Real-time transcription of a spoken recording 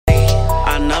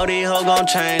know these hoes gon'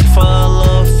 change for a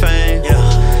little fame.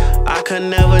 I could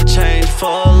never change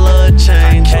for a little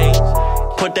change.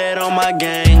 Put that on my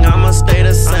gang, I'ma stay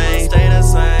the same.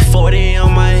 40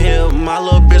 on my hip, my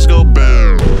little bitch go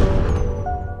bang.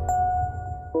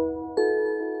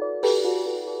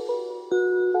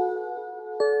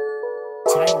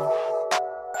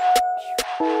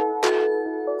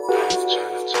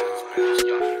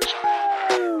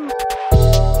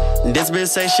 This bitch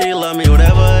say she love me,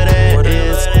 whatever that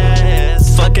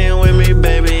is. Fucking with me,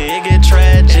 baby, it get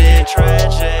tragic.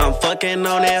 I'm fucking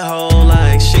on that hoe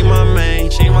like she my main.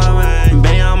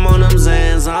 Babe, I'm on them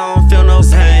Zans, I don't feel no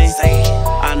pain.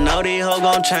 I know these hoes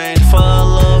gon' change for a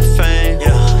little fame.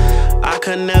 I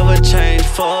could never change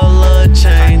for a little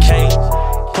change.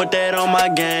 Put that on my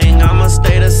gang, I'ma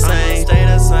stay the same.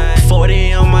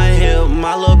 40 on my hip,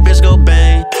 my little bitch go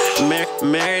bang.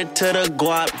 Married to the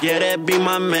guap, yeah, that be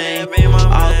my main.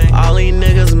 All these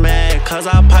niggas mad, cause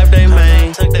I piped they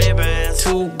main.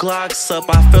 2 Glocks up,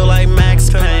 I feel like Max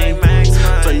Payne.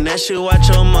 Finesse you out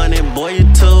your money, boy,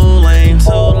 you too lame.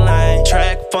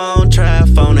 Track phone,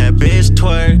 that bitch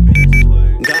twerk.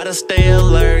 Gotta stay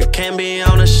alert, can't be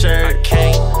on a shirt.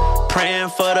 Praying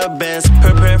for the best,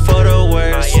 prepare for the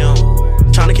worst.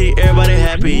 Tryna keep everybody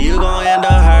happy, you gon' end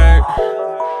up hurt.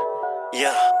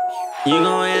 You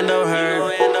gon' end up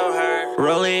hurt.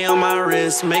 Rollie on my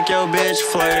wrist, make your bitch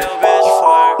flirt.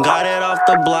 Got it off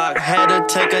the block, had to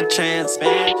take a chance.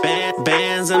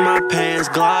 Bands in my pants,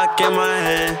 Glock in my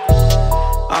hand.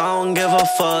 I don't give a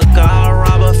fuck, I'll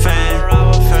rob a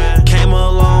fan. Came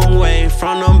a long way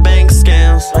from them bank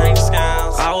scams.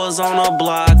 I was on the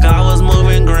block, I was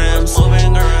moving grams.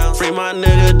 Free my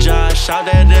nigga Josh, out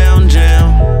that damn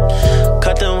jam.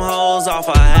 Cut them hoes off,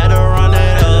 I had to run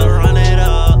it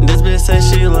up. This bitch say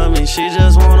she love me, she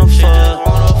just wanna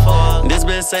fuck. This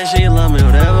bitch say she love me,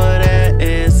 whatever that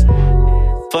is.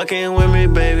 Fucking with me,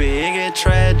 baby, it get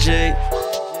tragic.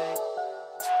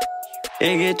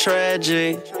 It get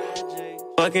tragic.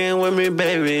 Fucking with me,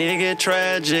 baby, it get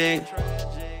tragic.